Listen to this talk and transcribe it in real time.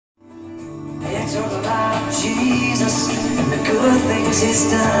Jesus and the good things he's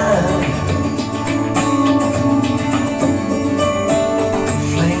done.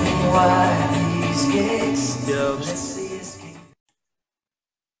 Flaming wide these gates. Let's see his kingdom.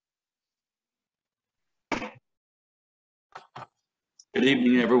 Good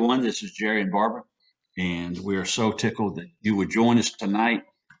evening, everyone. This is Jerry and Barbara, and we are so tickled that you would join us tonight.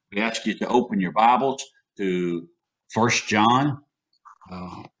 We ask you to open your Bibles to 1 John.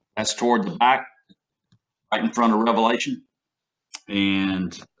 That's toward the back, right in front of Revelation.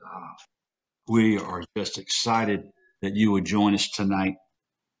 And we are just excited that you would join us tonight.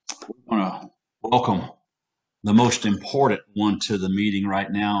 We want to welcome the most important one to the meeting right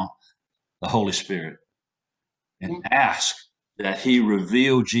now, the Holy Spirit, and ask that he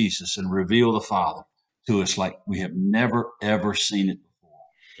reveal Jesus and reveal the Father to us like we have never, ever seen it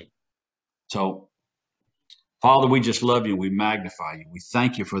before. So, Father, we just love you. We magnify you. We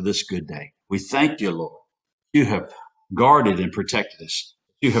thank you for this good day. We thank you, Lord. You have guarded and protected us.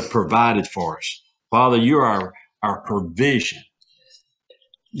 You have provided for us. Father, you are our provision.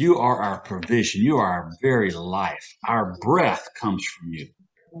 You are our provision. You are our very life. Our breath comes from you.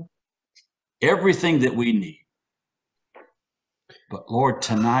 Everything that we need. But Lord,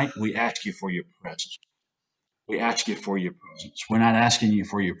 tonight we ask you for your presence. We ask you for your presence. We're not asking you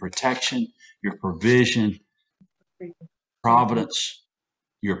for your protection, your provision, providence,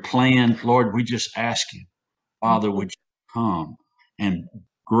 your plan. Lord, we just ask you, Father, would you come and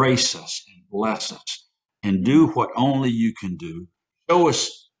grace us and bless us and do what only you can do. Show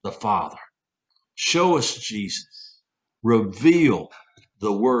us the Father. Show us Jesus. Reveal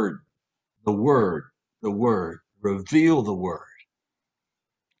the Word, the Word, the Word. Reveal the Word.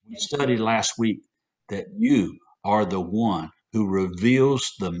 We studied last week that you are the one who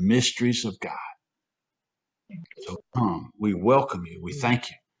reveals the mysteries of God. So come, we welcome you. We thank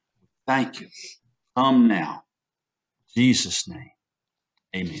you. Thank you. Come now. In Jesus' name.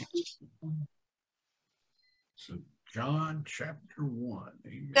 Amen. So John chapter 1.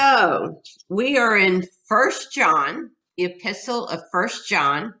 Amen. So we are in 1 John, the epistle of 1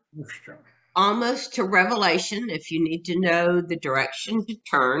 John, almost to Revelation. If you need to know the direction to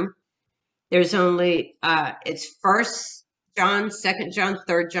turn, there's only it's 1 John, 2 John,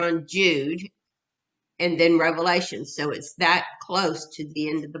 3 John, Jude, and then Revelation. So it's that close to the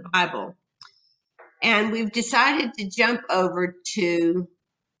end of the Bible. And we've decided to jump over to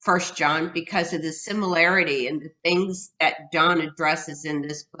 1 John because of the similarity and the things that John addresses in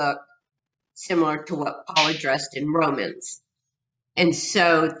this book, similar to what Paul addressed in Romans. And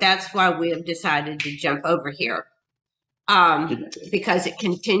so that's why we have decided to jump over here, because it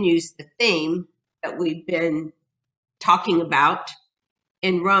continues the theme that we've been talking about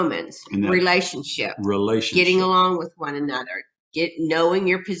in Romans, relationship, getting along with one another, knowing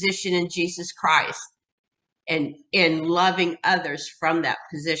your position in Jesus Christ, and loving others from that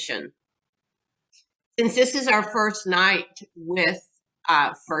position. Since this is our first night with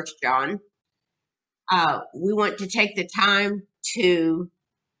 1 John, we want to take the time to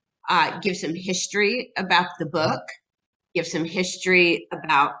give some history about the book, give some history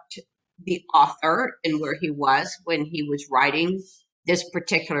about the author and where he was when he was writing this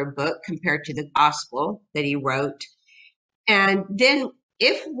particular book compared to the gospel that he wrote. And then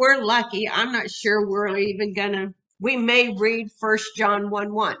if we're lucky, I'm not sure we're even we may read 1 John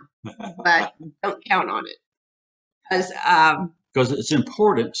 1:1, but don't count on it. Because it's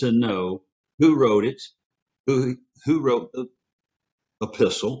important to know who wrote it, who wrote the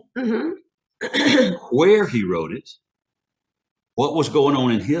epistle, where he wrote it, what was going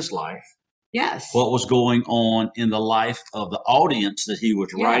on in his life. Yes. What was going on in the life of the audience that he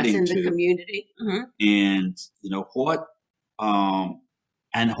was writing in to. the community. And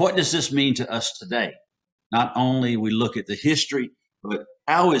and what does this mean to us today? Not only we look at the history, but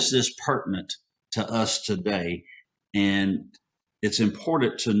how is this pertinent to us today? And it's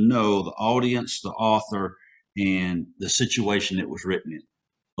important to know the audience, the author, and the situation it was written in.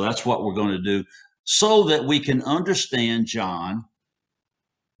 Well, that's what we're going to do so that we can understand John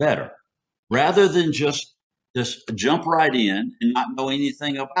better, rather than just jump right in and not know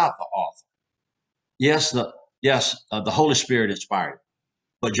anything about the author. Yes, the Holy Spirit inspired it,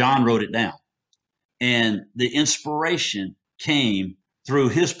 but John wrote it down. And the inspiration came through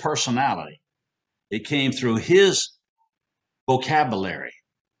his personality. It came through his vocabulary.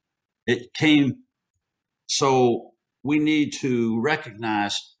 It came, so we need to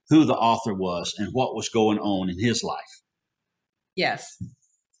recognize who the author was and what was going on in his life. Yes.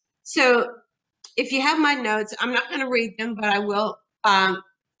 So if you have my notes, I'm not going to read them, but I will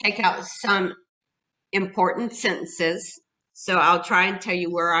take out some important sentences. So I'll try and tell you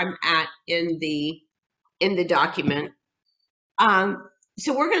where I'm at in the in the document.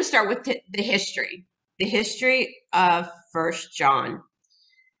 So we're going to start with the history of First John.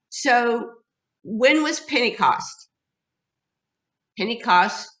 So when was Pentecost?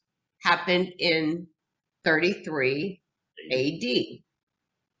 Pentecost happened in 33 AD.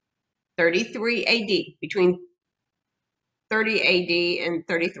 33 AD, between 30 AD and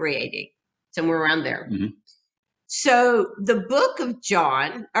 33 AD, somewhere around there. Mm-hmm. So the book of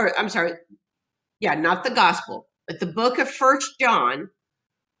John, or I'm sorry, yeah, not the gospel, but the book of First John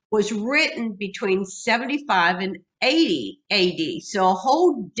was written between 75 and 80 AD. So a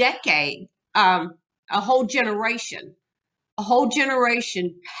whole decade, a whole generation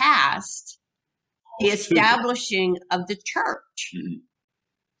past the establishing of the church. Mm-hmm.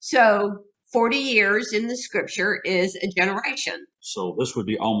 So 40 years in the scripture is a generation. So this would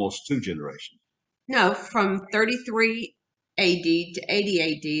be almost 2 generations. No, from 33 AD to 80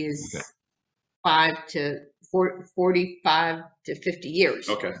 AD is 45 to 50 years.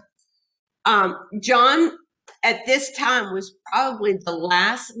 Okay. John at this time was probably the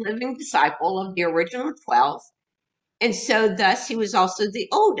last living disciple of the original 12. And so thus he was also the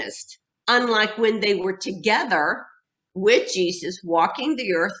oldest. Unlike when they were together with Jesus walking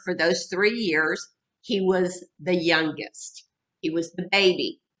the earth for those 3 years, he was the youngest. He was the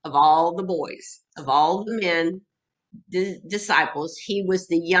baby of all the boys, of all the men, the disciples. He was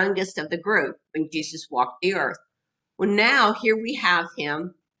the youngest of the group when Jesus walked the earth. Well, now here we have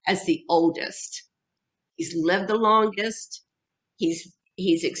him as the oldest. He's lived the longest. He's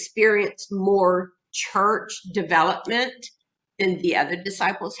experienced more church development than the other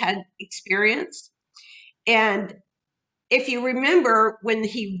disciples had experienced. And if you remember, when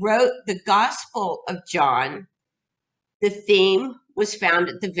he wrote the Gospel of John, the theme was found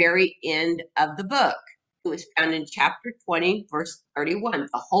at the very end of the book. It was found in chapter 20, verse 31.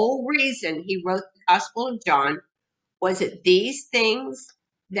 The whole reason he wrote the Gospel of John was that these things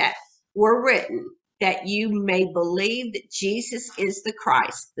that were written, that you may believe that Jesus is the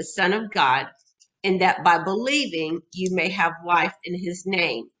Christ, the Son of God, and that by believing you may have life in his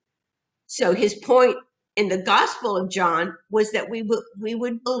name. So his point in the Gospel of John was that we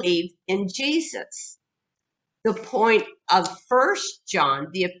would believe in Jesus. The point of First John,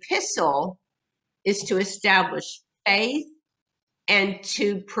 the epistle, is to establish faith and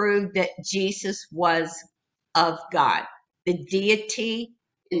to prove that Jesus was of God, the deity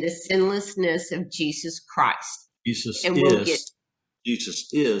and the sinlessness of Jesus Christ. Jesus is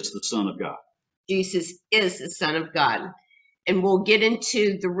the Son of God. Jesus is the Son of God. And we'll get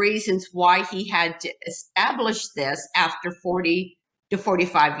into the reasons why he had to establish this after 40 to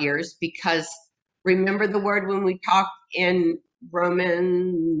 45 years, because remember the word when we talked in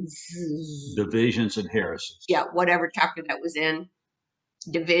Romans? Divisions and heresies. Yeah, whatever chapter that was in.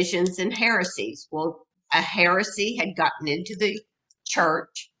 Divisions and heresies. Well, a heresy had gotten into the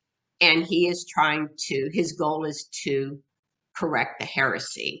church, and his goal is to correct the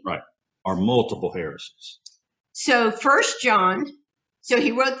heresy. Right. Or multiple heresies. So First John, so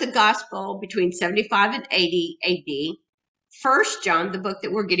he wrote the gospel between 75 and 80 AD. First John, the book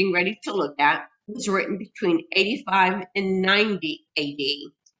that we're getting ready to look at, was written between 85 and 90 AD.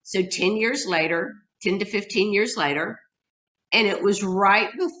 So 10 to 15 years later. And it was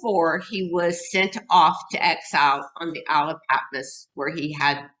right before he was sent off to exile on the Isle of Patmos, where he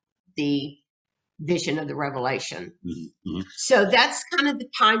had the vision of the Revelation. Mm-hmm. So that's kind of the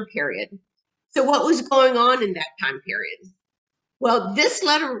time period. So what was going on in that time period? Well, this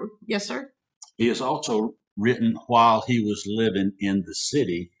letter, yes, sir? He is also written while he was living in the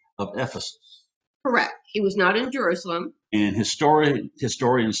city of Ephesus. Correct. He was not in Jerusalem. And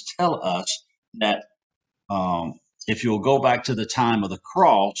historians tell us that if you'll go back to the time of the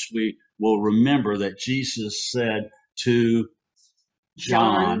cross, we will remember that Jesus said to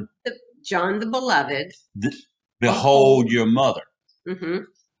John the beloved, behold your mother. Mm-hmm.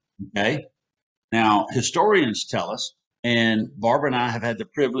 Okay. Now, historians tell us, and Barbara and I have had the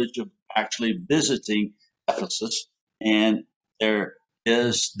privilege of actually visiting Ephesus, and there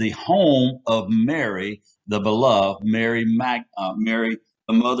is the home of Mary, the beloved, Mary,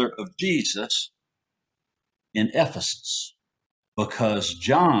 the mother of Jesus, in Ephesus, because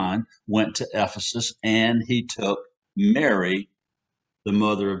John went to Ephesus and he took Mary, the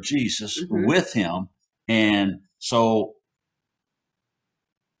mother of Jesus, Mm-hmm. with him. And so,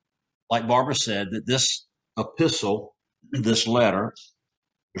 like Barbara said, that this epistle, this letter,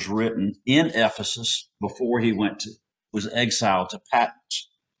 was written in Ephesus before he was exiled to Patmos.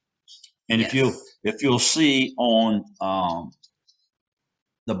 And Yes. if you'll see on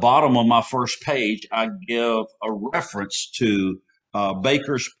the bottom of my first page, I give a reference to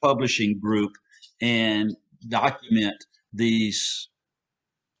Baker's Publishing Group and document these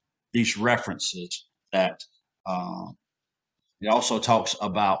references. That it also talks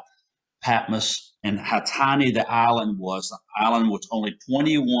about Patmos and how tiny the island was. The island was only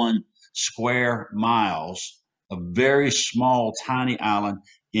 21 square miles, a very small, tiny island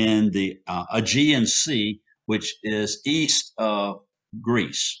in the Aegean Sea, which is east of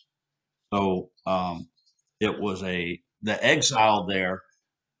Greece. So it was the exile there.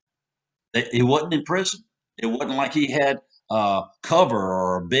 He wasn't in prison. It wasn't like he had cover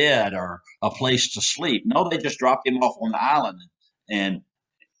or a bed or a place to sleep. No, they just dropped him off on the island, and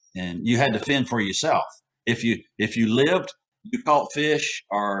you had to fend for yourself. If you lived, you caught fish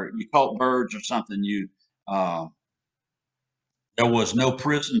or you caught birds or something. There was no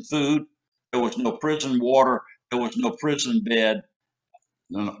prison food, there was no prison water, there was no prison bed,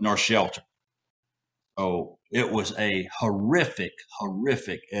 nor shelter. Oh, it was a horrific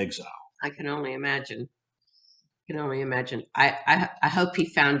exile. I can only imagine. I hope he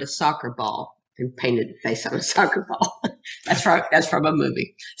found a soccer ball and painted a face on a soccer ball. That's from a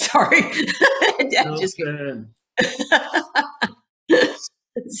movie. Sorry. Just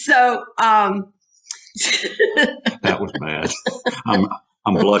so that was bad.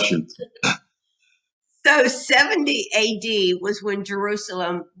 I'm blushing. So 70 AD was when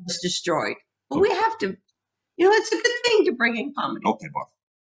Jerusalem was destroyed. But we have to, it's a good thing to bring in comedy. Okay, Barb.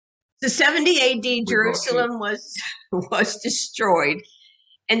 So 70 AD, Jerusalem was destroyed.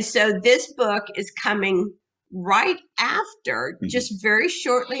 And so this book is coming right after, just very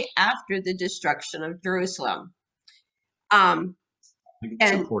shortly after the destruction of Jerusalem. I think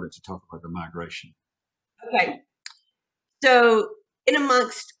it's important to talk about the migration. Okay. So in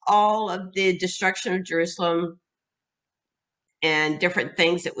amongst all of the destruction of Jerusalem and different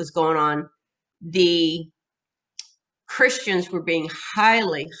things that was going on, the Christians were being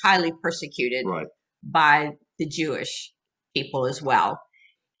highly persecuted by the Jewish people as well.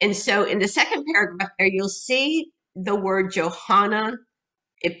 And so in the second paragraph there, you'll see the word Johanna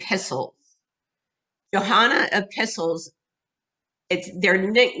epistles. Johanna epistles, it's their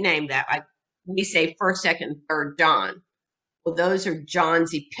nickname, that like we say first, second, third John. Well, those are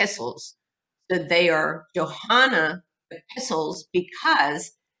John's epistles. So they are Johanna epistles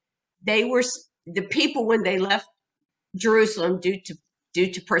because they were the people, when they left Jerusalem due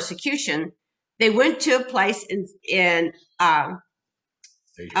to persecution, they went to a place in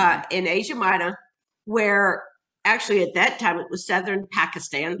Asia Minor, where actually at that time it was southern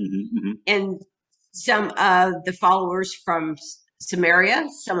Pakistan, and some of the followers from Samaria,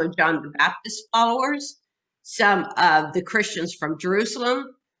 some of John the Baptist followers, some of the Christians from Jerusalem,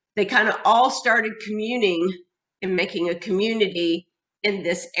 they kind of all started communing and making a community in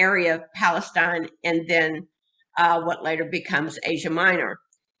this area of Palestine, and then what later becomes Asia Minor.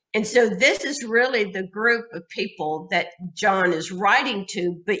 And so this is really the group of people that John is writing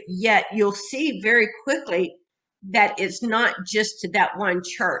to, but yet you'll see very quickly that it's not just to that one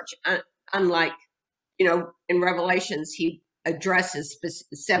church. Unlike, in Revelations, he addresses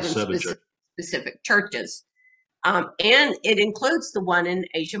seven specific churches. And it includes the one in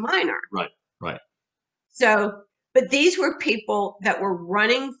Asia Minor. Right. So, but these were people that were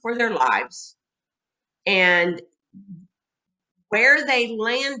running for their lives, and where they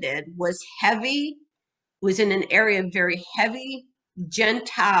landed was in an area of very heavy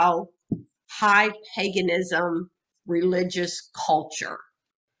Gentile, high paganism, religious culture.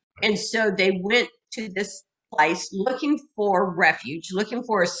 And so they went to this place looking for refuge, looking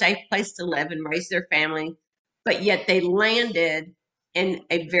for a safe place to live and raise their family. But yet they landed in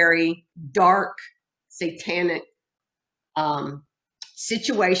a very dark, satanic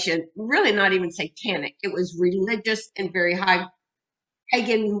situation. Really not even satanic. It was religious and very high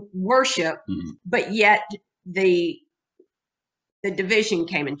pagan worship, but yet the division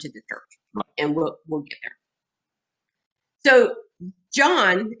came into the church, and we'll get there. So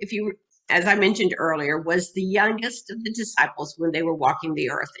John, as I mentioned earlier, was the youngest of the disciples when they were walking the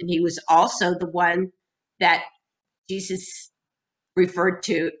earth, and he was also the one that Jesus referred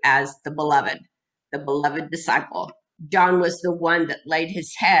to as the beloved disciple. John was the one that laid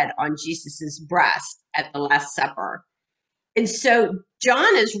his head on Jesus's breast at the Last Supper. And so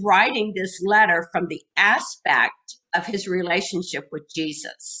John is writing this letter from the aspect of his relationship with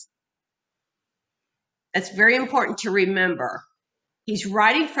Jesus. That's very important to remember. He's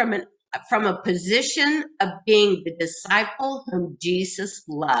writing from a position of being the disciple whom Jesus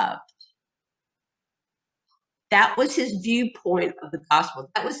loved. That was his viewpoint of the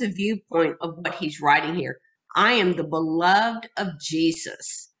gospel. That was the viewpoint of what he's writing here. I am the beloved of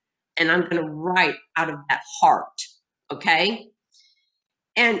Jesus, and I'm going to write out of that heart. Okay?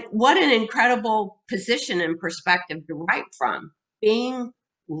 And what an incredible position and perspective to write from. Being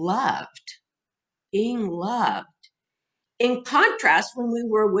loved. Being loved. In contrast, when we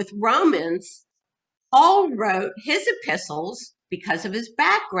were with Romans, Paul wrote his epistles because of his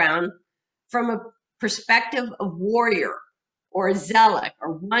background from a perspective of warrior or a zealot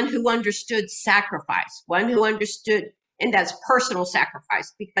or one who understood sacrifice, one who understood, and that's personal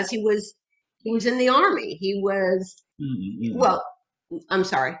sacrifice because he was in the army. He was, well, I'm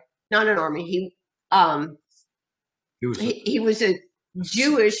sorry, not an army. He was a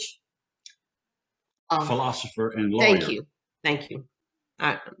Jewish philosopher and lawyer. Thank you.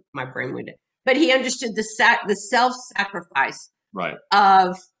 My brain went. But he understood the self-sacrifice right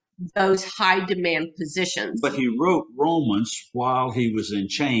of those high demand positions. But he wrote Romans while he was in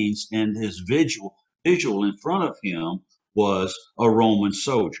chains, and his visual in front of him was a Roman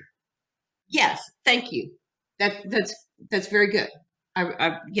soldier. Yes, thank you. That's very good.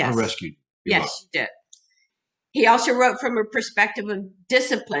 Yes. I rescued you. Yes, you did. He also wrote from a perspective of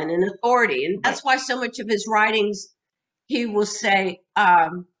discipline and authority, and that's why so much of his writings, he will say,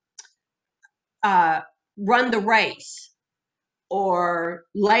 run the race or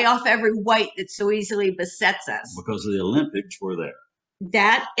lay off every weight that so easily besets us. Because the Olympics were there.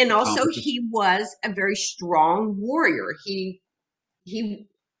 That, and also he was a very strong warrior. He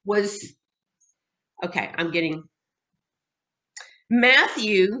was, okay,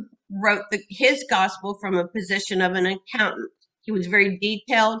 Matthew wrote his gospel from a position of an accountant. He was very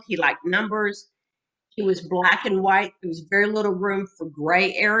detailed. He liked numbers. He was black and white. There was very little room for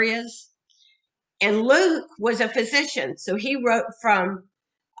gray areas. And Luke was a physician. So he wrote from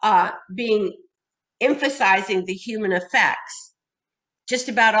emphasizing the human effects. Just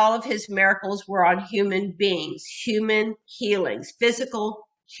about all of his miracles were on human beings, human healings, physical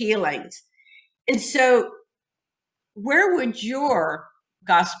healings. And so where would your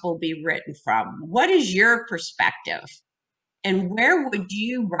gospel be written from? What is your perspective? And where would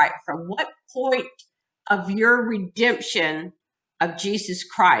you write from? What point of your redemption of Jesus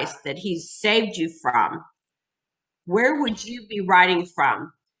Christ that he's saved you from, where would you be writing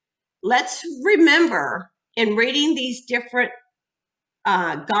from? Let's remember, in reading these different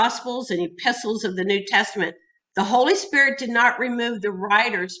gospels and epistles of the New Testament, the Holy Spirit did not remove the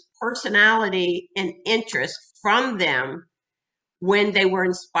writer's personality and interest from them when they were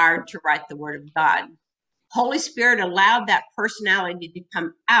inspired to write the Word of God. Holy Spirit allowed that personality to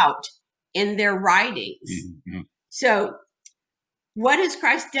come out in their writings. Mm-hmm. So what has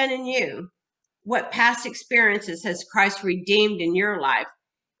Christ done in you? What past experiences has Christ redeemed in your life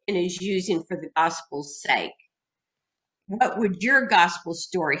and is using for the gospel's sake? What would your gospel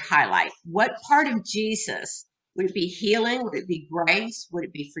story highlight? What part of Jesus? Would it be healing? Would it be grace? Would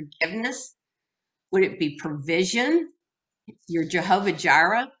it be forgiveness? Would it be provision? Your Jehovah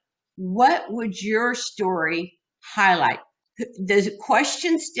Jireh? What would your story highlight? The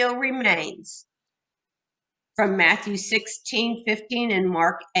question still remains. From Matthew 16:15 and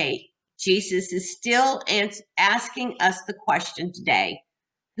Mark 8, Jesus is still asking us the question today,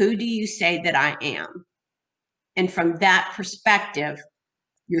 who do you say that I am? And from that perspective,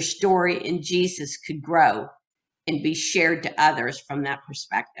 your story in Jesus could grow and be shared to others from that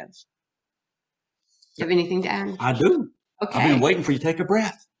perspective. Do you have anything to add? I do. Okay. I've been waiting for you to take a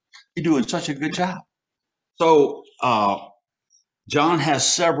breath. You're doing such a good job. So, John has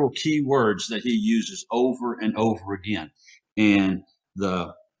several key words that he uses over and over again. And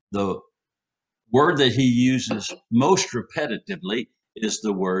the word that he uses most repetitively is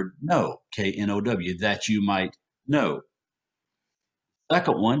the word know, K-N-O-W, that you might know.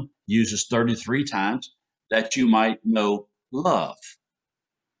 Second one uses 33 times, that you might know love.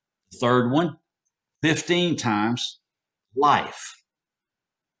 The third one, 15 times, life.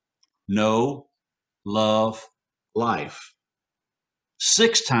 Know, love, life.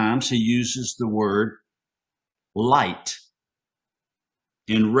 6 times he uses the word light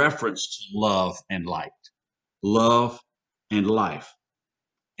in reference to love and light, love and life.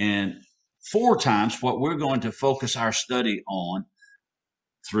 And 4 times, what we're going to focus our study on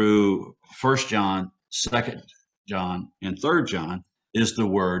through 1 John, 2 John, and 3 John is the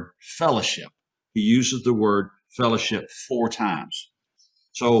word fellowship. He uses the word fellowship 4 times.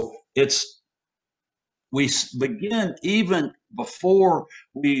 So we begin even before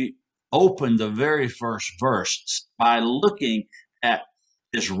we open the very first verse by looking at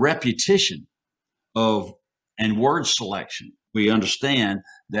his repetition of and word selection. We understand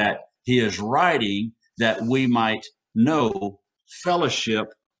that he is writing that we might know fellowship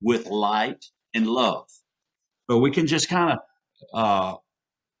with light and love. So we can just kind of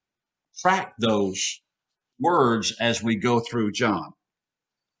track those words as we go through John.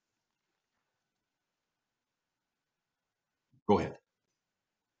 Go ahead.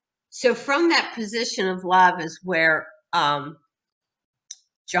 So from that position of love is where John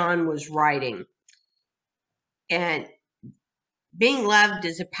was writing. And being loved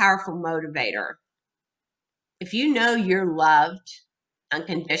is a powerful motivator. If you know you're loved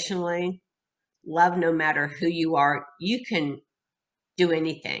unconditionally, love no matter who you are, you can do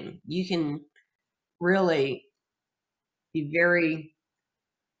anything. You can really be very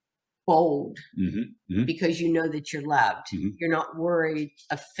bold because you know that you're loved. You're not worried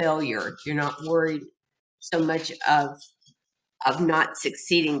of failure. You're not worried so much of not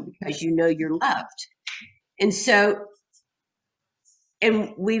succeeding because you know you're loved. And so,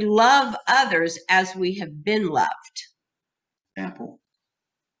 and we love others as we have been loved. Example.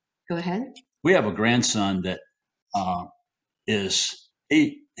 Go ahead. We have a grandson that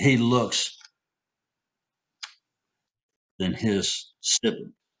he looks than his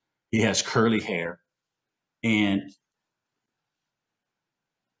sibling. He has curly hair, and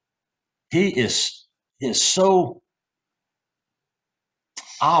he is so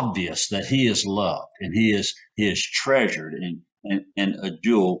obvious that he is loved and he is treasured and a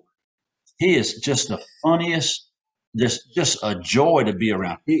jewel. He is just the funniest, just a joy to be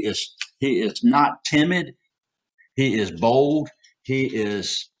around. He is not timid. He is bold.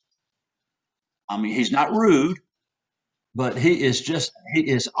 He's not rude, but he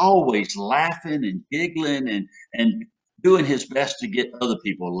is always laughing and giggling and doing his best to get other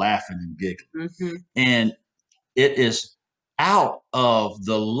people laughing and giggling. And it is out of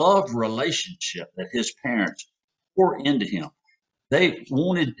the love relationship that his parents poured into him. They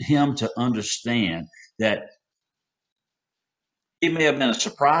wanted him to understand that he may have been a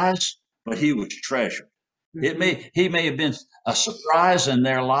surprise, but he was treasured. He may have been a surprise in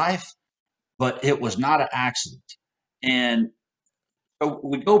their life, but it was not an accident. And so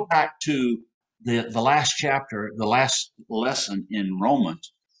we go back to the last chapter, the last lesson in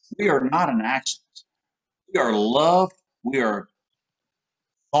Romans. We are not an accident. We are loved. We are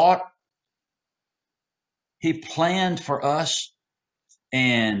thought. He planned for us,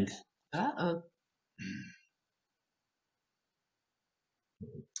 and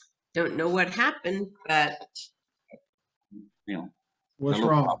don't know what happened, but what's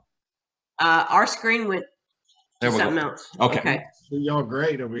wrong? Our screen went to something else. Okay. So y'all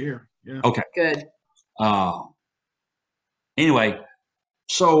great over here. Yeah. Okay. Good. Anyway,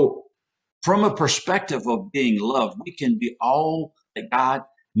 so from a perspective of being loved, we can be all that God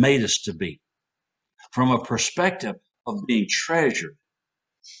made us to be. From a perspective of being treasured,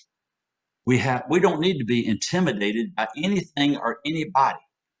 we don't need to be intimidated by anything or anybody.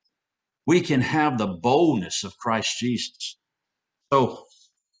 We can have the boldness of Christ Jesus. So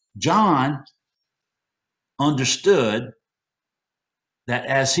John understood that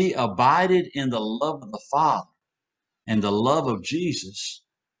as he abided in the love of the Father and the love of Jesus,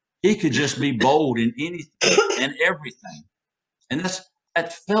 he could just be bold in anything and everything. And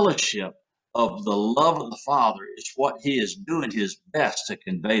that fellowship of the love of the Father is what he is doing his best to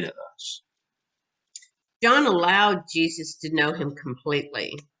convey to us. John allowed Jesus to know him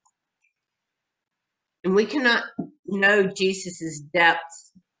completely. And we cannot know Jesus's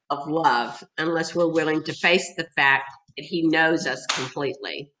depth of love unless we're willing to face the fact that he knows us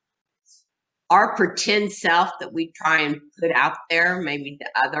completely. Our pretend self that we try and put out there, maybe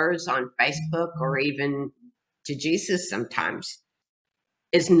to others on Facebook or even to Jesus sometimes,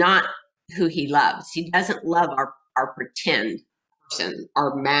 is not who he loves. He doesn't love our pretend person,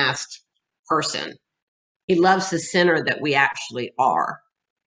 our masked person. He loves the sinner that we actually are.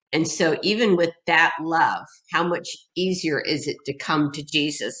 And so even with that love, how much easier is it to come to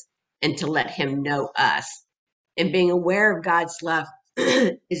Jesus and to let him know us? And being aware of God's love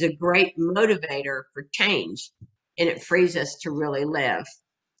is a great motivator for change, and it frees us to really live.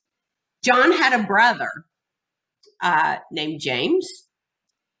 John had a brother named James,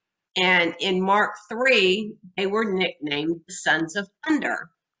 and in Mark 3, they were nicknamed the Sons of Thunder.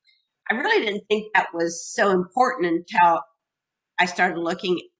 I really didn't think that was so important until I started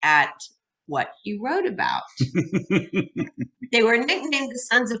looking at what he wrote about. They were nicknamed the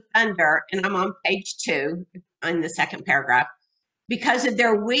Sons of Thunder, and I'm on page 2 in the second paragraph, because of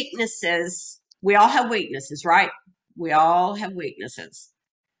their weaknesses. We all have weaknesses, right? We all have weaknesses.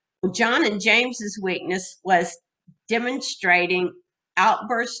 Well, John and James's weakness was demonstrating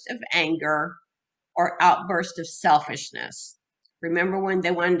outburst of anger or outburst of selfishness. Remember when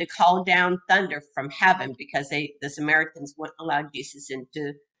they wanted to call down thunder from heaven because the Samaritans wouldn't allow Jesus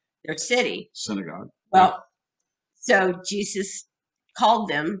into their city? Synagogue. Well, so Jesus called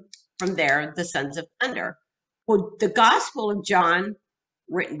them from there the Sons of Thunder. Well, the Gospel of John,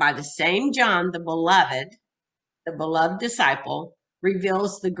 written by the same John, the Beloved, the beloved disciple,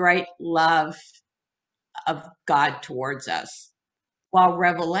 reveals the great love of God towards us. While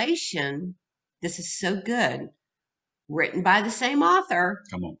Revelation, this is so good, written by the same author,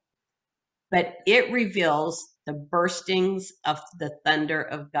 Come on. but it reveals the burstings of the thunder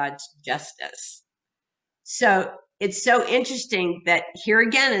of God's justice. So it's so interesting that here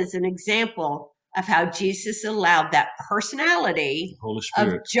again is an example of how Jesus allowed that personality Holy of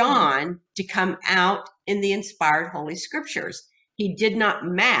Spirit. John to come out in the inspired Holy Scriptures. He did not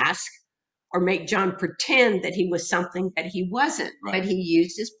mask or make John pretend that he was something that he wasn't, Right. but he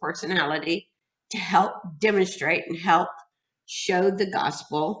used his personality to help demonstrate and help show the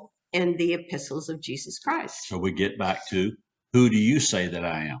gospel and the epistles of Jesus Christ. So we get back to, who do you say that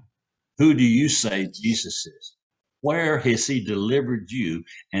I am? Who do you say Jesus is? Where has he delivered you?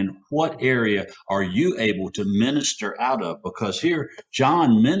 And what area are you able to minister out of? Because here,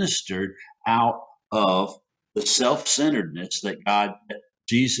 John ministered out of the self-centeredness that God,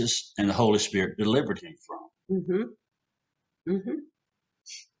 Jesus, and the Holy Spirit delivered him from. Mm-hmm. Mm-hmm.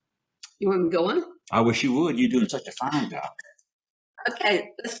 You want me to go on? I wish you would. You're doing such a fine job. Okay,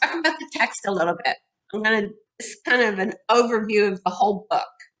 let's talk about the text a little bit. This is kind of an overview of the whole book,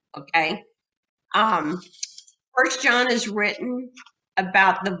 okay? First John is written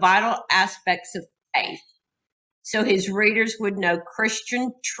about the vital aspects of faith, so his readers would know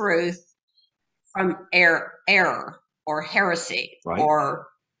Christian truth from error or heresy, Right. or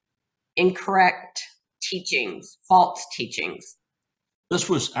incorrect teachings, false teachings. This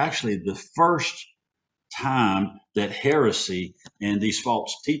was actually the first time that heresy and these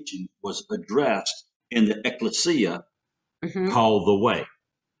false teachings was addressed in the ecclesia Mm-hmm. called the Way.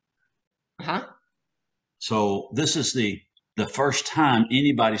 Uh-huh. So this is the first time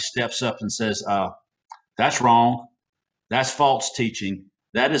anybody steps up and says, that's wrong, that's false teaching,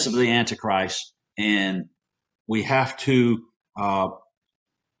 that is of the Antichrist, and we have to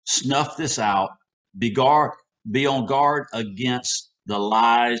snuff this out, be on guard against the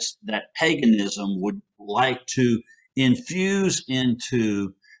lies that paganism would like to infuse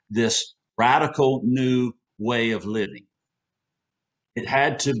into this radical new way of living. It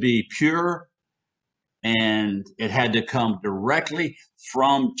had to be pure, and it had to come directly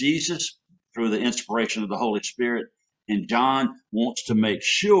from Jesus through the inspiration of the Holy Spirit. And John wants to make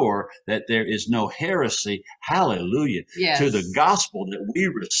sure that there is no heresy, hallelujah, Yes. to the gospel that we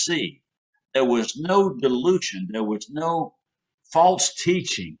receive. There was no delusion. There was no false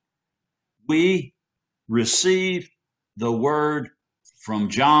teaching. We received the word from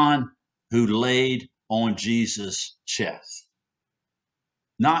John, who laid on Jesus' chest,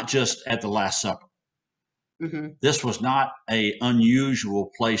 not just at the Last Supper. Mm-hmm. This was not an unusual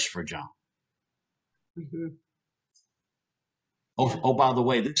place for John. Mm-hmm. Oh, by the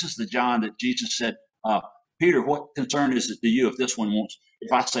way, this is the John that Jesus said, Peter, what concern is it to you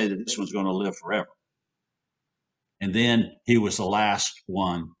if I say that this one's going to live forever? And then he was the last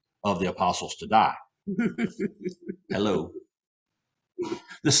one of the apostles to die. Hello.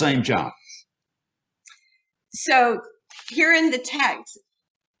 The same John. So here in the text,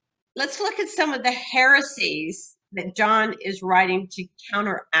 let's look at some of the heresies that John is writing to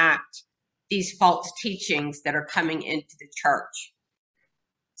counteract these false teachings that are coming into the church.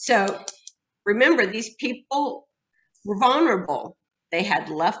 So remember, these people were vulnerable. They had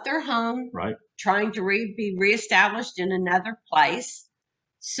left their home, Right. trying to be reestablished in another place.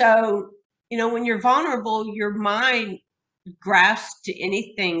 So, when you're vulnerable, your mind grasps to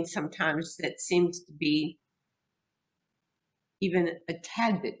anything sometimes that seems to be even a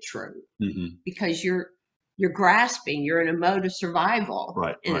tad bit true, Mm-hmm. because you're grasping, you're in a mode of survival,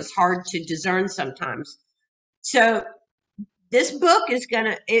 Right, and right. it's hard to discern sometimes. So this book is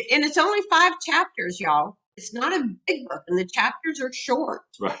and it's only 5 chapters, y'all. It's not a big book, and the chapters are short.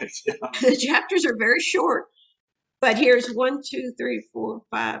 Right. Yeah. The chapters are very short. But here's 1, 2, 3, 4,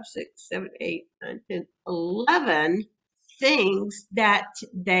 5, 6, 7, 8, 9, 10, 11 things that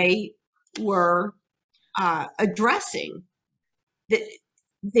they were addressing.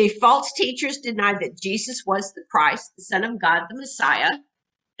 The false teachers denied that Jesus was the Christ, the Son of God, the Messiah.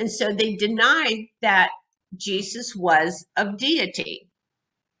 And so they denied that Jesus was of deity.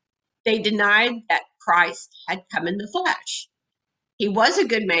 They denied that Christ had come in the flesh. He was a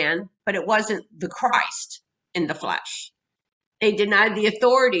good man, but it wasn't the Christ in the flesh. They denied the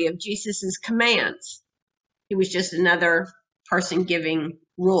authority of Jesus's commands. He was just another person giving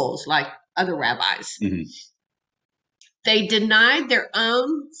rules like other rabbis. Mm-hmm. They denied their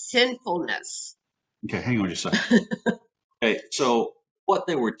own sinfulness. Okay, hang on just a second. Okay, so what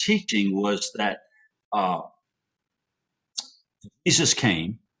they were teaching was that Jesus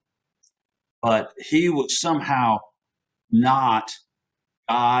came, but he was somehow not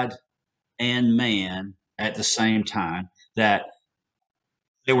God and man at the same time, that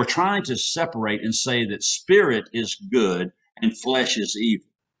they were trying to separate and say that spirit is good and flesh is evil.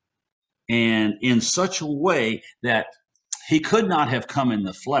 And in such a way that he could not have come in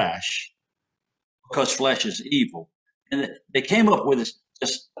the flesh because flesh is evil. And they came up with this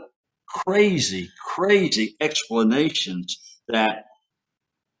just crazy, crazy explanations that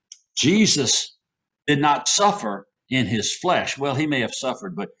Jesus did not suffer in his flesh. Well, he may have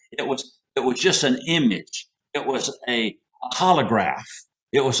suffered, but it was just an image. It was a holograph.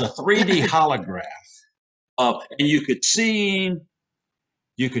 It was a 3D holograph of, and you could see him,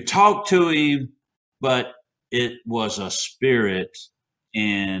 you could talk to him, but it was a spirit.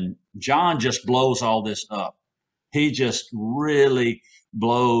 And John just blows all this up. He just really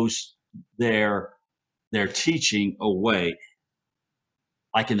blows their teaching away,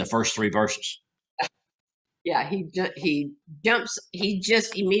 like in the first 3 verses. Yeah, he jumps. He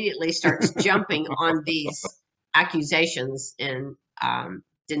just immediately starts jumping on these accusations and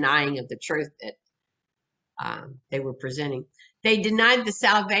denying of the truth that they were presenting. They denied the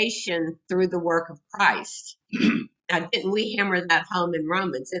salvation through the work of Christ. Now, didn't we hammer that home in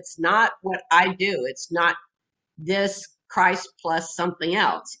Romans? It's not what I do. It's not this Christ plus something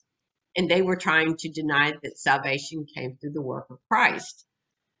else. And they were trying to deny that salvation came through the work of Christ.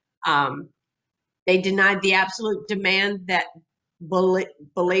 They denied the absolute demand that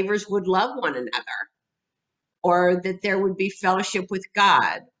believers would love one another, or that there would be fellowship with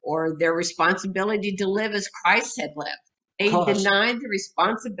God, or their responsibility to live as Christ had lived. They denied the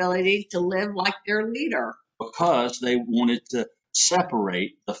responsibility to live like their leader. Because they wanted to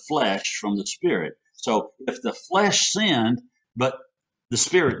separate the flesh from the spirit. So if the flesh sinned, but the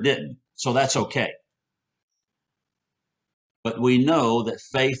spirit didn't, so that's okay. But we know that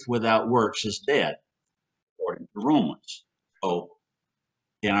faith without works is dead, according to Romans. So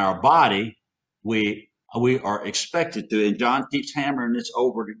in our body, we are expected to, and John keeps hammering this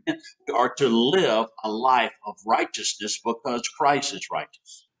over again, we are to live a life of righteousness because Christ is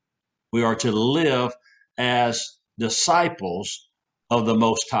righteous. We are to live as disciples of the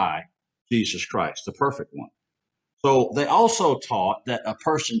Most High, Jesus Christ, the perfect one. So they also taught that a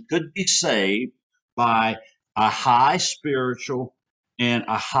person could be saved by a high spiritual and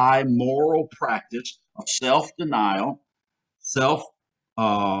a high moral practice of self-denial,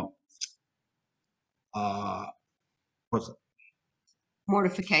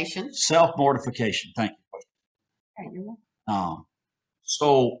 Mortification. Self-mortification. Thank you.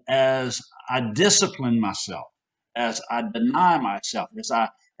 So as I discipline myself, as I deny myself,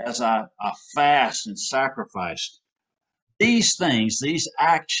 as I fast and sacrifice, these things, these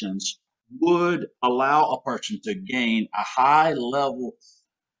actions would allow a person to gain a high level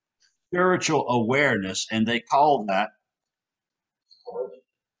spiritual awareness, and they call that.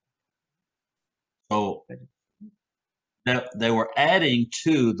 So that they were adding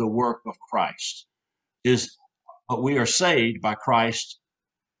to the work of Christ is, but we are saved by Christ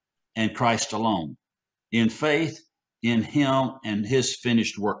and Christ alone, in faith in him and his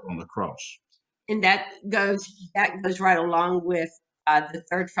finished work on the cross. And that goes right along with the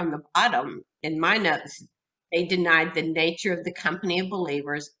third from the bottom in my notes. They denied the nature of the company of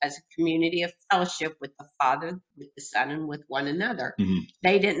believers as a community of fellowship with the Father, with the Son, and with one another. Mm-hmm.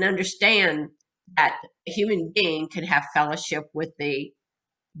 They didn't understand that a human being could have fellowship with the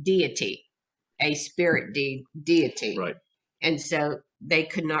deity, a spirit deity. Right. And so they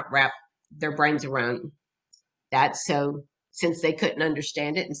could not wrap their brains around that. So since they couldn't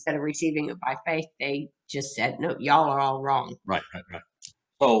understand it, instead of receiving it by faith, they just said, no, y'all are all wrong. Right.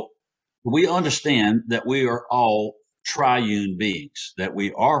 So we understand that we are all triune beings, that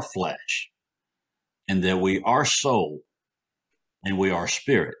we are flesh, and that we are soul, and we are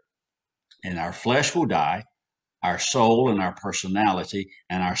spirit. And our flesh will die, our soul and our personality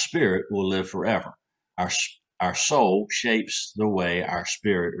and our spirit will live forever. Our soul shapes the way our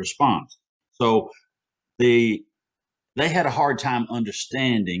spirit responds. So they had a hard time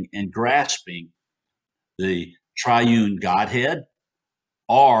understanding and grasping the triune Godhead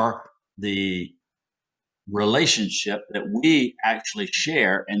or the relationship that we actually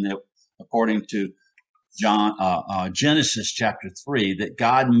share, and that according to Genesis chapter 3, that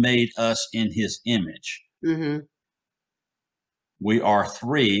God made us in his image. Mm-hmm. We are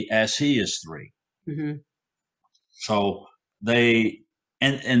 3 as he is 3. Mm-hmm. So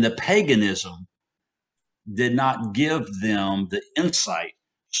and the paganism did not give them the insight.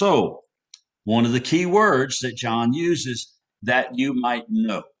 So one of the key words that John uses, that you might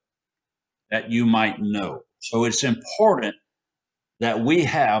know, that you might know. So it's important that we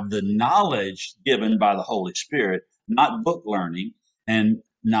have the knowledge given by the Holy Spirit, not book learning and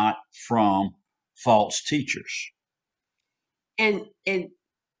not from false teachers. And to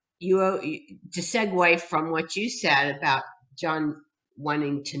segue from what you said about John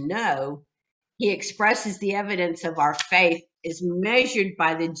wanting to know, he expresses the evidence of our faith is measured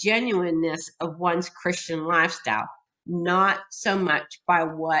by the genuineness of one's Christian lifestyle, not so much by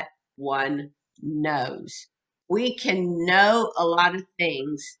what one knows. We can know a lot of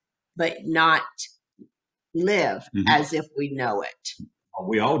things, but not live as if we know it.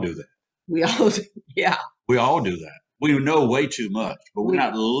 We all do that. We all, yeah. We all do that. We know way too much, but we're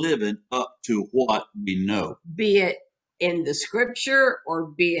not living up to what we know. Be it in the scripture,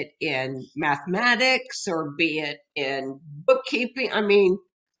 or be it in mathematics, or be it in bookkeeping. I mean,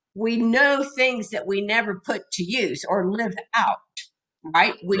 we know things that we never put to use or live out,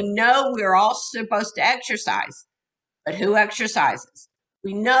 right? We know we're all supposed to exercise, but who exercises?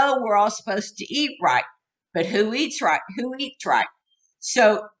 We know we're all supposed to eat right, but who eats right? Who eats right?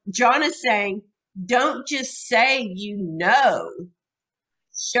 So John is saying, don't just say you know,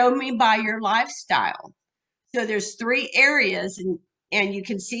 show me by your lifestyle. So there's 3 areas, and you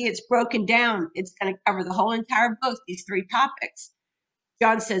can see it's broken down. It's going to cover the whole entire book, these 3 topics.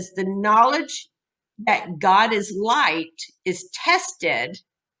 John says the knowledge that God is light is tested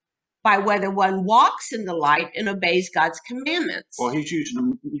by whether one walks in the light and obeys God's commandments. Well, he's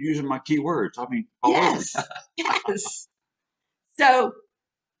using my key words. I mean, yes, yes. So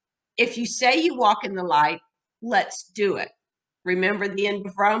if you say you walk in the light, let's do it. Remember the end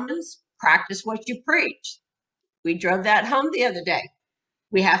of Romans? Practice what you preach. We drove that home the other day.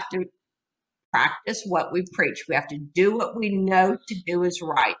 We have to practice what we preach. We have to do what we know to do is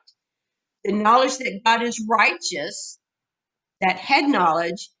right. The knowledge that God is righteous, that head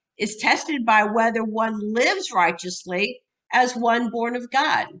knowledge, is tested by whether one lives righteously as one born of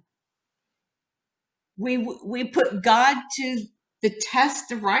God. We put God to the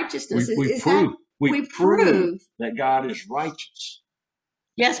test of righteousness. We prove that God is righteous.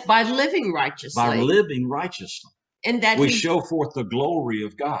 Yes, by living righteously. By living righteously. And that we show forth the glory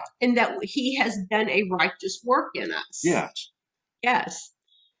of God. And that he has done a righteous work in us. Yes. Yes.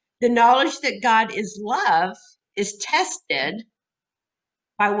 The knowledge that God is love is tested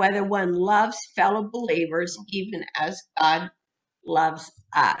by whether one loves fellow believers even as God loves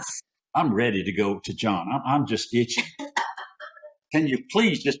us. I'm ready to go to John. I'm just itching. Can you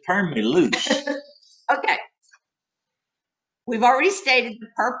please just turn me loose? Okay. We've already stated the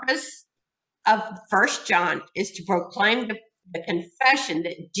purpose of 1 John is to proclaim the confession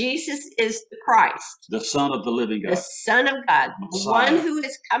that Jesus is the Christ, the Son of the living God, the Son of God, the one who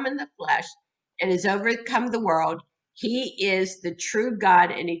has come in the flesh and has overcome the world. He is the true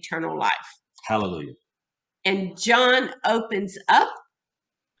God and eternal life. Hallelujah. And John opens up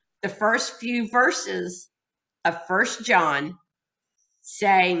the first few verses of 1 John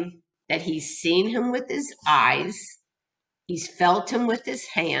saying that he's seen him with his eyes, he's felt him with his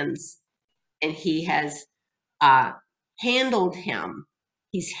hands, and he has handled him.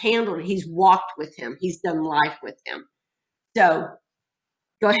 He's walked with him. He's done life with him. So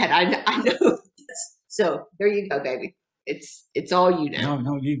go ahead. I know this. So there you go, baby. It's all you now.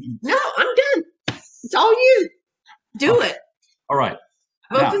 No, I'm done. It's all you. Do it. All right.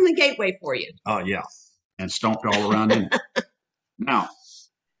 I've opened the gateway for you. Oh, yeah. And stomped all around in it. Now,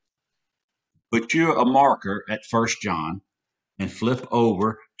 put you a marker at 1 John and flip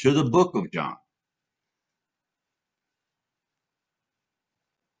over to the book of John.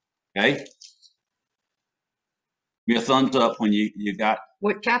 Okay? Give me a thumbs up when you got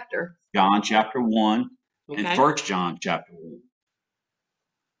what chapter? John chapter 1 okay. and 1 John chapter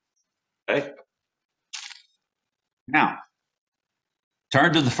 1. Okay? Now,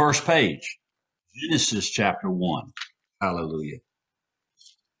 turn to the first page. Genesis chapter 1. Hallelujah.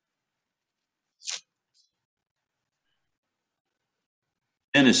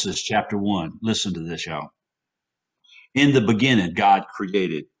 Genesis chapter 1. Listen to this, y'all. In the beginning, God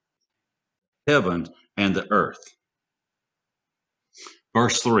created heaven and the earth.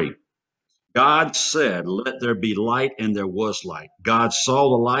 Verse 3. God said, let there be light, and there was light. God saw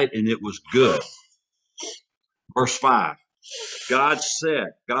the light, and it was good. Verse 5. God said,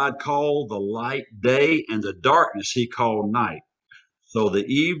 God called the light day, and the darkness he called night. So the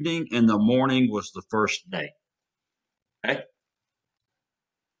evening and the morning was the first day. Okay?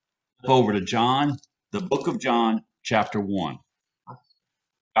 Over to John, the book of John, chapter 1.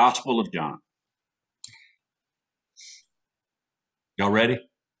 Gospel of John. Y'all ready?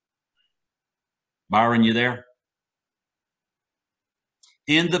 Byron, you there?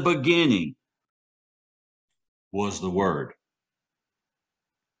 In the beginning was the Word.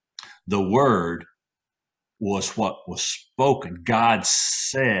 The word was what was spoken. God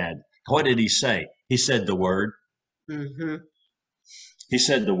said, what did he say? He said the word. Mm-hmm. He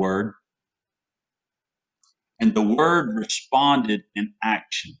said the word. And the word responded in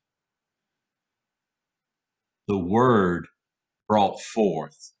action. The word brought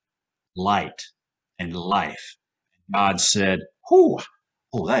forth light and life. God said, "Whew,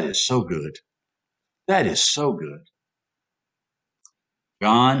 oh, that is so good. That is so good."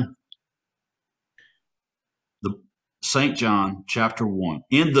 John, the St. John, chapter 1.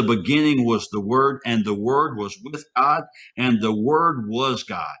 In the beginning was the Word, and the Word was with God, and the Word was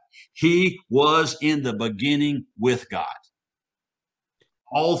God. He was in the beginning with God.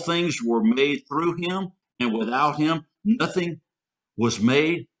 All things were made through him, and without him, nothing was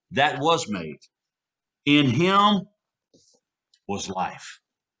made that was made. In him was life,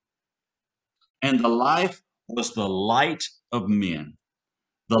 and the life was the light of men.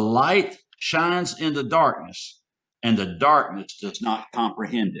 The light shines in the darkness, and the darkness does not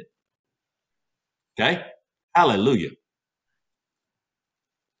comprehend it. Okay? Hallelujah.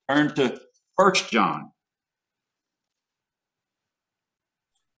 Turn to 1 John,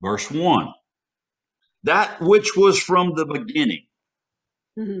 verse 1. That which was from the beginning.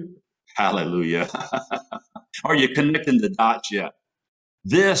 Mm-hmm. Hallelujah. Are you connecting the dots yet?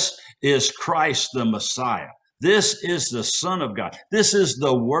 This is Christ the Messiah. This is the Son of God. This is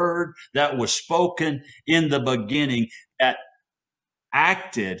the word that was spoken in the beginning, that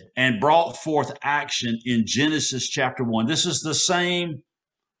acted and brought forth action in Genesis chapter 1. This is the same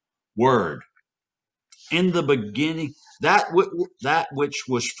word. In the beginning, that which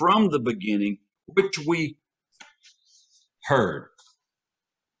was from the beginning, which we heard.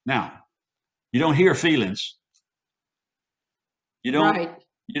 Now, you don't hear feelings. You don't Right.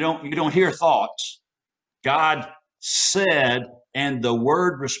 you don't hear thoughts. God said, and the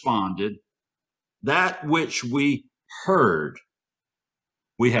word responded, that which we heard,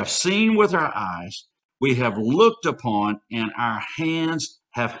 we have seen with our eyes, we have looked upon, and our hands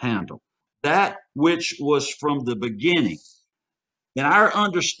have handled. That which was from the beginning. In our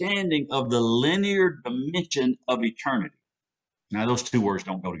understanding of the linear dimension of eternity. Now, those two words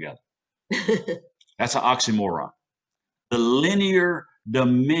don't go together. That's an oxymoron. The linear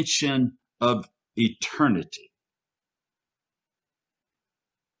dimension of eternity.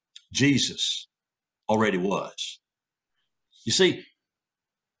 Jesus already was. You see,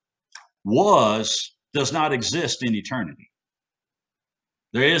 was does not exist in eternity.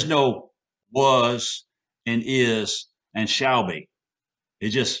 There is no was and is and shall be. It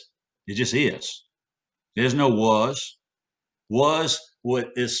just is. There's no was. Was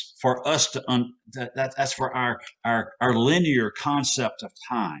what is for us to that's for our linear concept of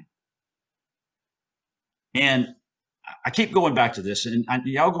time. And I keep going back to this, and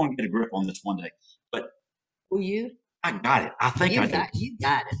y'all going to get a grip on this one day. But Will you? I got it. I think I do. You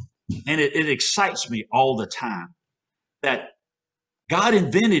got it. And it excites me all the time that God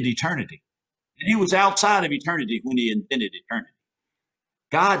invented eternity. And he was outside of eternity when he invented eternity.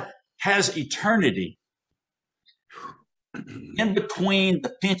 God has eternity in between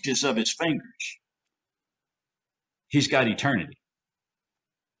the pinches of his fingers. He's got eternity.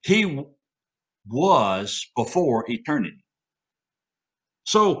 He was before eternity.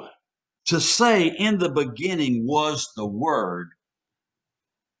 So to say in the beginning was the Word,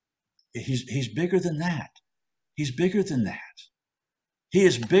 he's bigger than that. He's bigger than that. He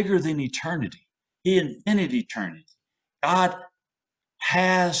is bigger than eternity. He invented eternity. God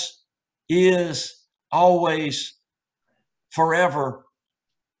has, is, always, forever,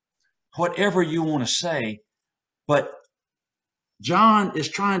 whatever you want to say. But John is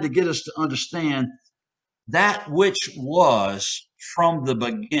trying to get us to understand that which was from the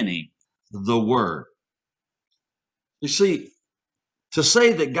beginning, the Word. You see, to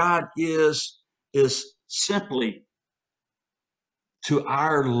say that God is simply to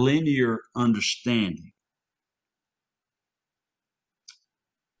our linear understanding.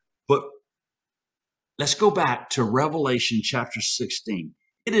 But let's go back to Revelation chapter 16.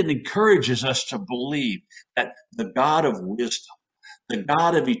 It encourages us to believe that the God of wisdom, the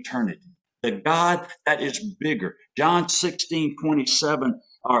God of eternity, the God that is bigger, John 16, 27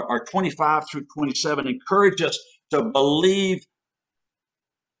 or 25 through 27, encourage us to believe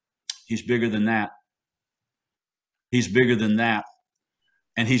he's bigger than that. He's bigger than that.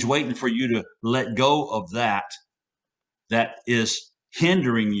 And he's waiting for you to let go of that is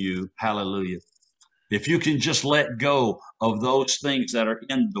hindering you. Hallelujah. If you can just let go of those things that are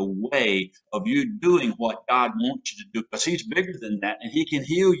in the way of you doing what God wants you to do, because he's bigger than that, and he can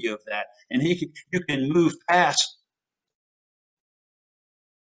heal you of that, and you can move past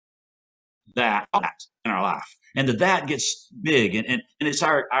that in our life. And that gets big, and it's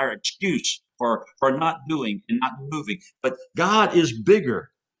our excuse for not doing and not moving. But God is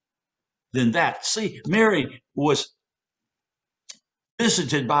bigger than that. See, Mary was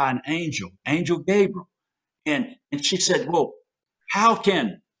visited by an angel, Angel Gabriel. And she said, well, how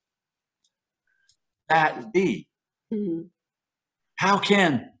can that be? Mhm. How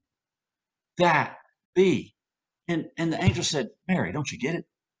can that be? And the angel said, Mary, don't you get it?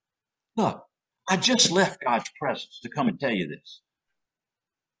 Look, I just left God's presence to come and tell you this.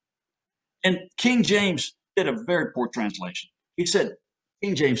 And King James did a very poor translation. He said,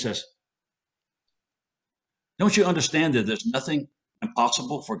 King James says, don't you understand that there's nothing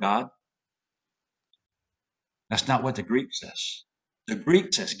impossible for God? That's not what the Greek says. The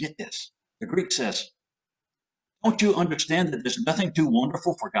Greek says, get this. The Greek says, don't you understand that there's nothing too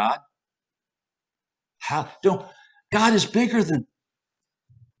wonderful for God? God is bigger than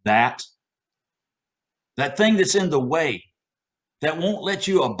that. That thing that's in the way, that won't let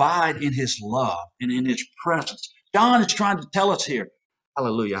you abide in his love and in his presence. John is trying to tell us here.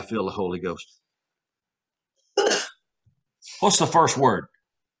 Hallelujah, I feel the Holy Ghost. What's the first word?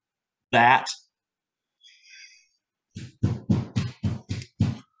 That.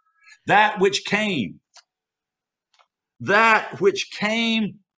 That which came. That which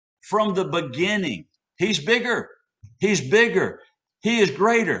came from the beginning. He's bigger. He's bigger. He is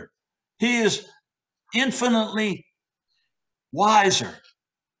greater. He is infinitely wiser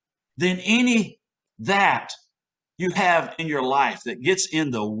than any that you have in your life that gets in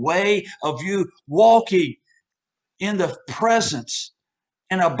the way of you walking in the presence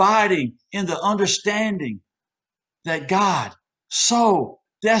and abiding in the understanding that God so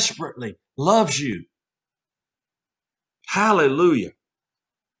desperately loves you. Hallelujah.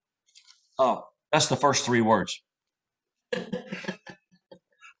 Oh, that's the first three words.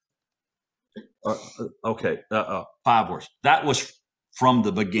 Okay, 5 words. That was from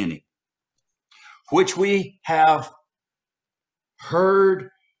the beginning, which we have heard,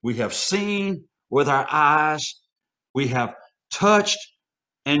 we have seen with our eyes, we have touched,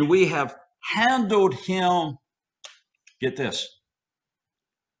 and we have handled him, get this,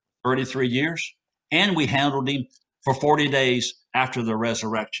 33 years, and we handled him for 40 days after the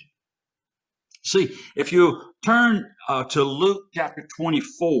resurrection. See, if you turn to Luke chapter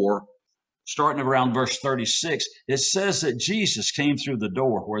 24, starting around verse 36, it says that Jesus came through the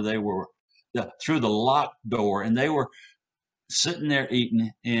door where they were, through the locked door, and they were sitting there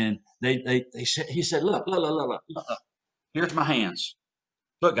eating, and they said, he said, look, here's my hands.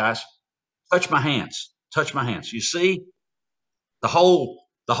 Look, guys, touch my hands. Touch my hands. You see, the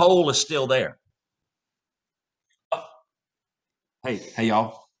hole is still there. Hey,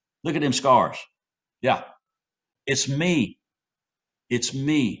 y'all, look at them scars. Yeah, it's me. It's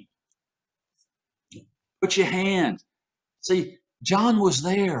me. Put your hand. See, John was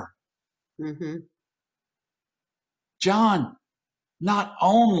there. Mm-hmm. John not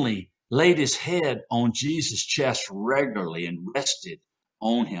only laid his head on Jesus' chest regularly and rested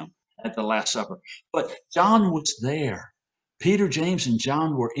on him at the Last Supper, but John was there. Peter, James, and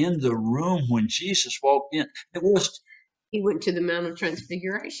John were in the room when Jesus walked in. He went to the Mount of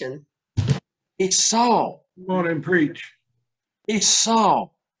Transfiguration. He saw. Come on and preach. He saw.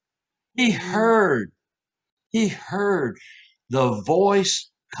 He heard. He heard the voice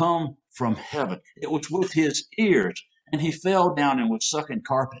come from heaven. It was with his ears, and he fell down and was sucking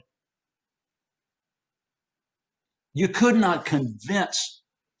carpet. You could not convince.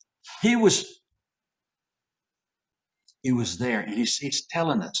 He was there, and he's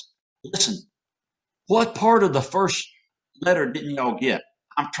telling us, listen, what part of the first letter didn't y'all get?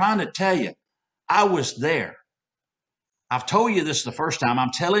 I'm trying to tell you, I was there. I've told you this the first time.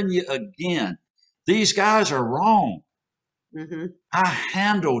 I'm telling you again. These guys are wrong. Mm-hmm. I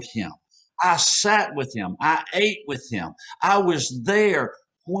handled him. I sat with him. I ate with him. I was there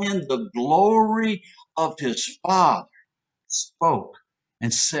when the glory of his Father spoke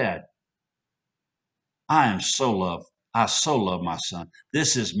and said, I so love my son.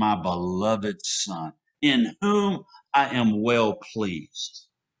 This is my beloved son, in whom I am well pleased.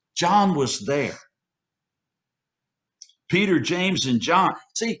 John was there. Peter, James, and John.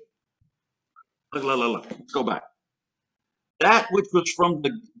 See, look. Let's go back. That which was from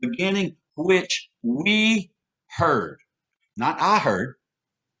the beginning, which we heard. Not I heard.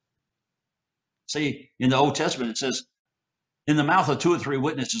 See, in the Old Testament, it says, in the mouth of 2 or 3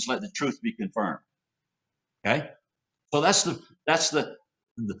 witnesses, let the truth be confirmed. Okay? So that's the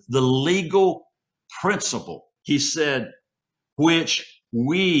legal principle. He said, which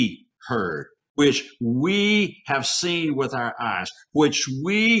we heard, which we have seen with our eyes, which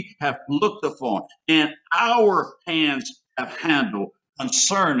we have looked upon, and our hands have handled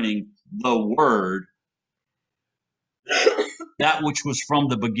concerning the word, that which was from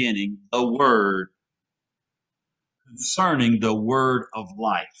the beginning, the word, concerning the word of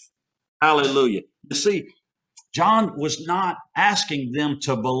life. Hallelujah. You see, John was not asking them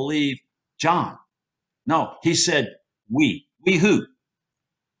to believe John. No, he said, we. We who?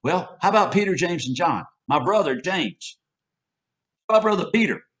 Well, how about Peter, James, and John? My brother, James. How about brother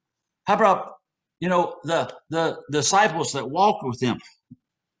Peter? How about, the disciples that walked with him?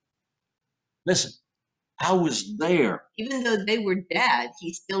 Listen, I was there. Even though they were dead,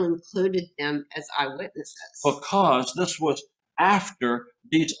 he still included them as eyewitnesses. Because this was after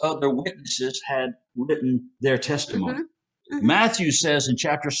these other witnesses had written their testimony. Mm-hmm. Mm-hmm. Matthew says in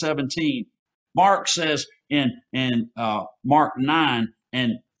chapter 17, Mark says in Mark 9,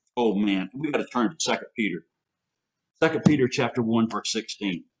 and oh man, we got to turn to 2 Peter. 2 Peter chapter 1, verse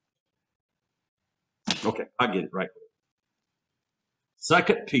 16. Okay, I get it right.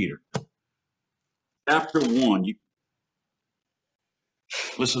 2 Peter chapter 1.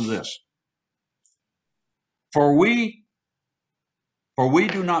 Listen to this. For we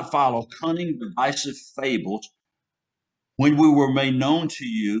do not follow cunning, divisive fables when we were made known to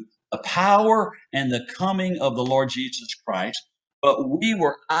you the power and the coming of the Lord Jesus Christ, but we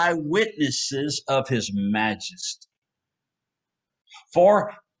were eyewitnesses of his majesty.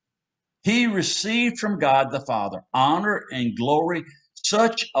 For he received from God the Father honor and glory.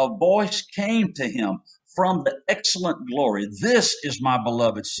 Such a voice came to him from the excellent glory. This is my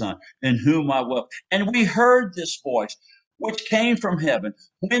beloved Son, in whom I will. And we heard this voice, which came from heaven,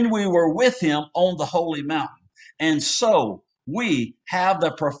 when we were with him on the holy mountain. And so we have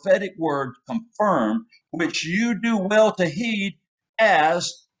the prophetic word confirmed, which you do well to heed,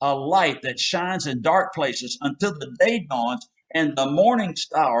 as a light that shines in dark places until the day dawns and the morning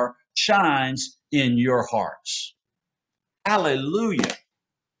star shines in your hearts. Hallelujah.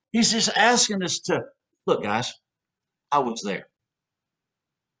 He's just asking us to, look, guys, I was there.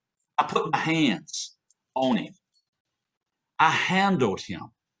 I put my hands on him. I handled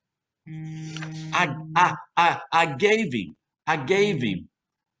him. I gave him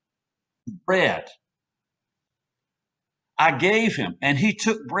bread. I gave him, and he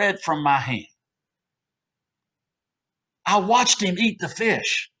took bread from my hand. I watched him eat the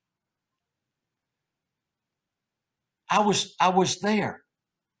fish. I was there.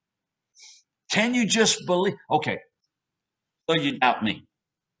 Can you just believe? Okay, so you doubt me.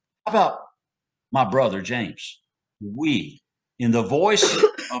 How about my brother James? We, in the voice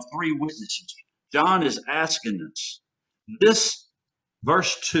of three witnesses, John is asking us this,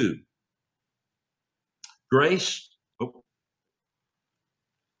 verse 2. Grace,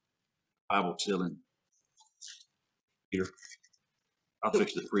 Bible still in here. I'll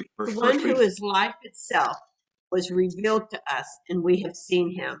fix the three. The one who is life itself was revealed to us, and we have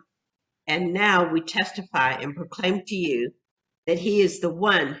seen him. And now we testify and proclaim to you that he is the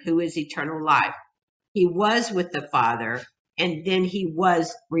one who is eternal life. He was with the Father, and then he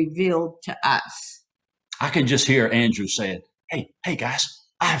was revealed to us. I can just hear Andrew saying, hey guys,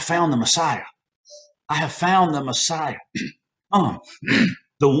 I have found the Messiah. I have found the Messiah.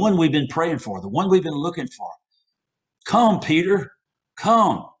 The one we've been praying for, the one we've been looking for. Come, Peter,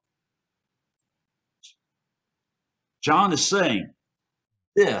 come. John is saying,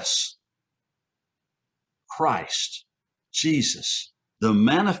 this Christ, Jesus, the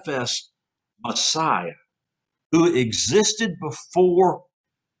manifest Messiah, who existed before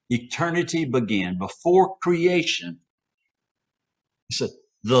eternity began, before creation, he said,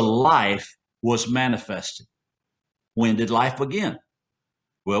 the life was manifested. When did life begin?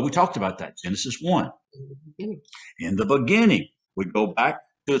 Well, we talked about that, Genesis 1. In the beginning. We go back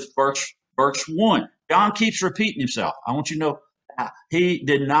to verse 1. John keeps repeating himself. I want you to know he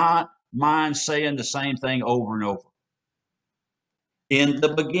did not mind saying the same thing over and over. In the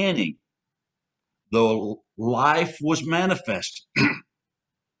beginning, the life was manifested.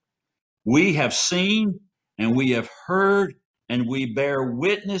 We have seen and we have heard and we bear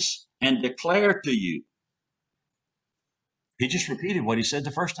witness and declare to you. He just repeated what he said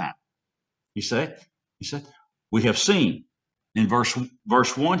the first time. He said, we have seen. In verse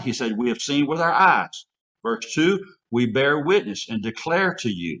 1, he said, we have seen with our eyes. Verse 2, we bear witness and declare to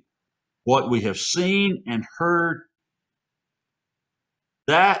you what we have seen and heard,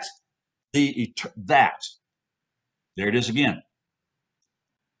 that there it is again.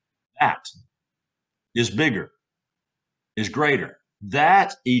 That is bigger, is greater.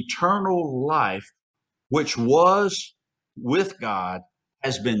 That eternal life, which was with God,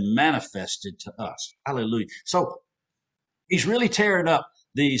 has been manifested to us. Hallelujah. So he's really tearing up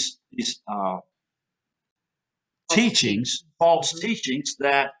these teachings, false teachings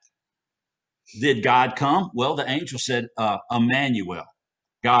that did God come? Well, the angel said, Emmanuel,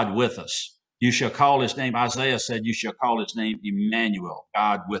 God with us. You shall call his name. Isaiah said, you shall call his name Emmanuel,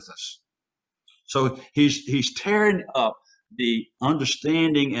 God with us. So he's tearing up the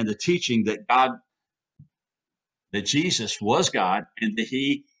understanding and the teaching that that Jesus was God and that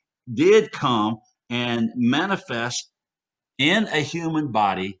he did come and manifest in a human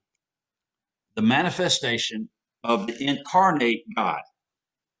body, the manifestation of the incarnate God.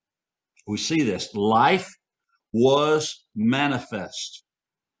 We see this. Life was manifest.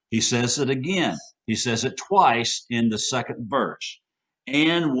 He says it again. He says it twice in the second verse.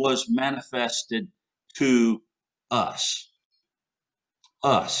 And was manifested to us.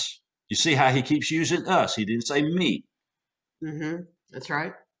 Us. You see how he keeps using us. He didn't say me. Mm-hmm. That's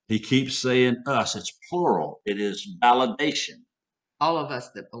right. He keeps saying us. It's plural. It is validation. All of us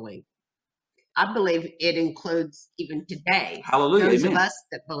that believe. I believe it includes even today. Hallelujah. Those Amen. of us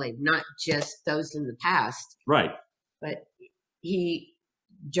that believe, not just those in the past. Right. But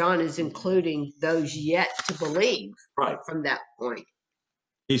John is including those yet to believe. Right. From that point.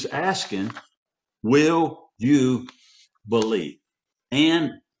 He's asking, will you believe?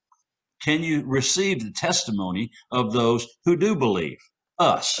 And can you receive the testimony of those who do believe?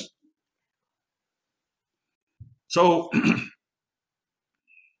 Us. So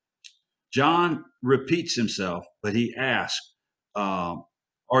John repeats himself, but he asks, are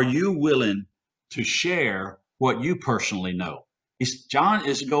you willing to share what you personally know? John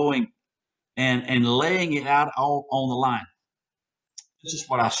is going and laying it out all on the line. This is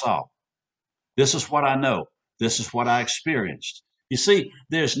what I saw. This is what I know. This is what I experienced. You see,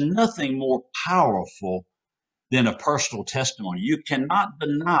 there's nothing more powerful than a personal testimony. You cannot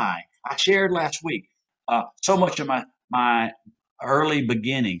deny. I shared last week so much of my early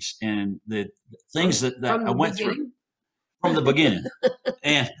beginnings and the things that I went through from the beginning.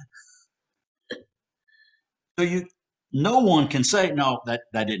 And so no one can say, no, that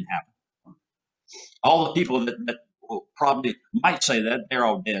didn't happen. All the people that will probably might say that, they're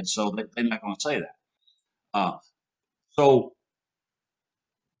all dead, so they're not going to say that. So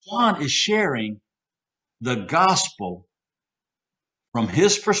John is sharing the gospel from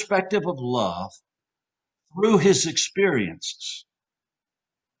his perspective of love through his experiences.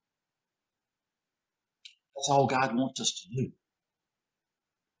 That's all God wants us to do,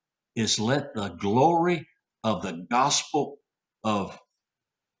 is let the glory of the gospel of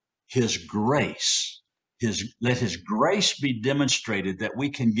his grace, let his grace be demonstrated, that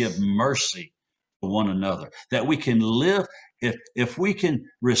we can give mercy to one another, that we can live, if we can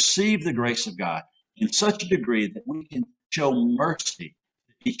receive the grace of God in such a degree that we can show mercy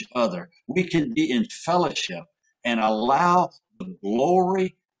to each other, we can be in fellowship and allow the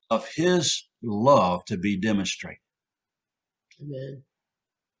glory of his love to be demonstrated. Amen.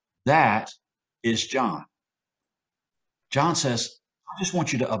 That is John. John says, I just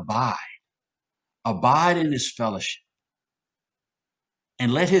want you to abide in his fellowship,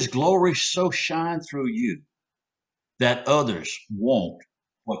 and let his glory so shine through you that others want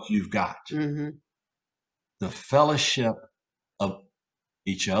what you've got. Mm-hmm. The fellowship of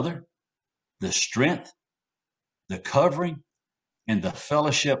each other, the strength, the covering, and the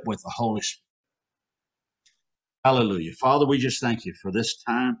fellowship with the Holy Spirit. Hallelujah. Father, we just thank you for this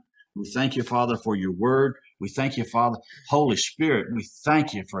time. We thank you, Father, for your word. We thank you, Father. Holy Spirit, we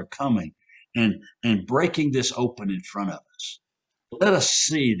thank you for coming and breaking this open in front of us. Let us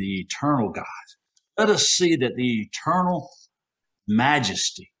see the eternal God. Let us see that the eternal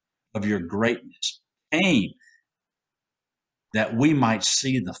majesty of your greatness came that we might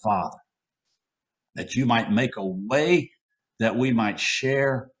see the Father, that you might make a way that we might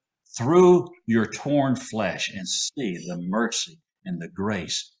share through your torn flesh and see the mercy and the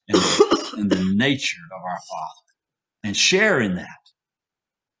grace and the nature of our Father, and share in that.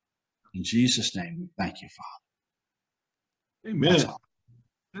 In Jesus' name, we thank you, Father. Amen.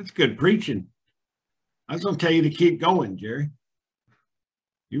 That's good preaching. I was going to tell you to keep going, Jerry.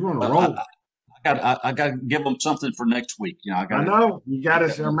 You're on a roll. I got to give them something for next week. You know, I know. You got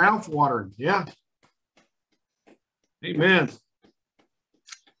us our mouth watering. Yeah. Amen.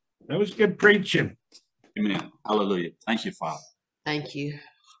 That was good preaching. Amen. Hallelujah. Thank you, Father. Thank you.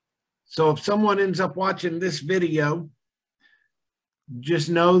 So if someone ends up watching this video, just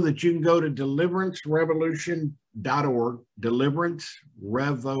know that you can go to deliverancerevolution.org, Deliverance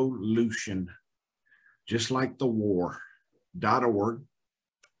Revolution, just like the war.org.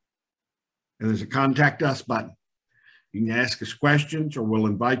 And there's a contact us button. You can ask us questions, or we'll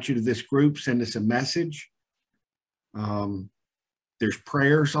invite you to this group. Send us a message. There's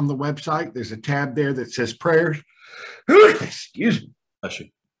prayers on the website. There's a tab there that says prayers. Excuse me. Bless you.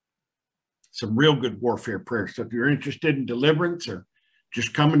 Some real good warfare prayers. So if you're interested in deliverance, or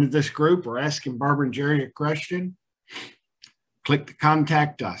just coming to this group, or asking Barbara and Jerry a question, click the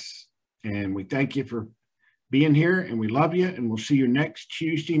contact us. And we thank you for being here, and we love you, and we'll see you next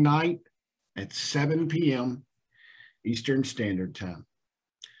Tuesday night at 7 p.m. Eastern Standard Time.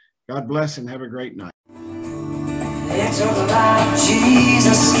 God bless and have a great night. It's all about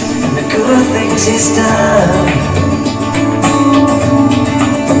Jesus and the good things he's done.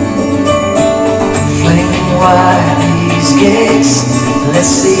 Flaming wide these gates, let's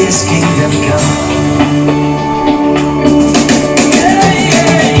see his kingdom come.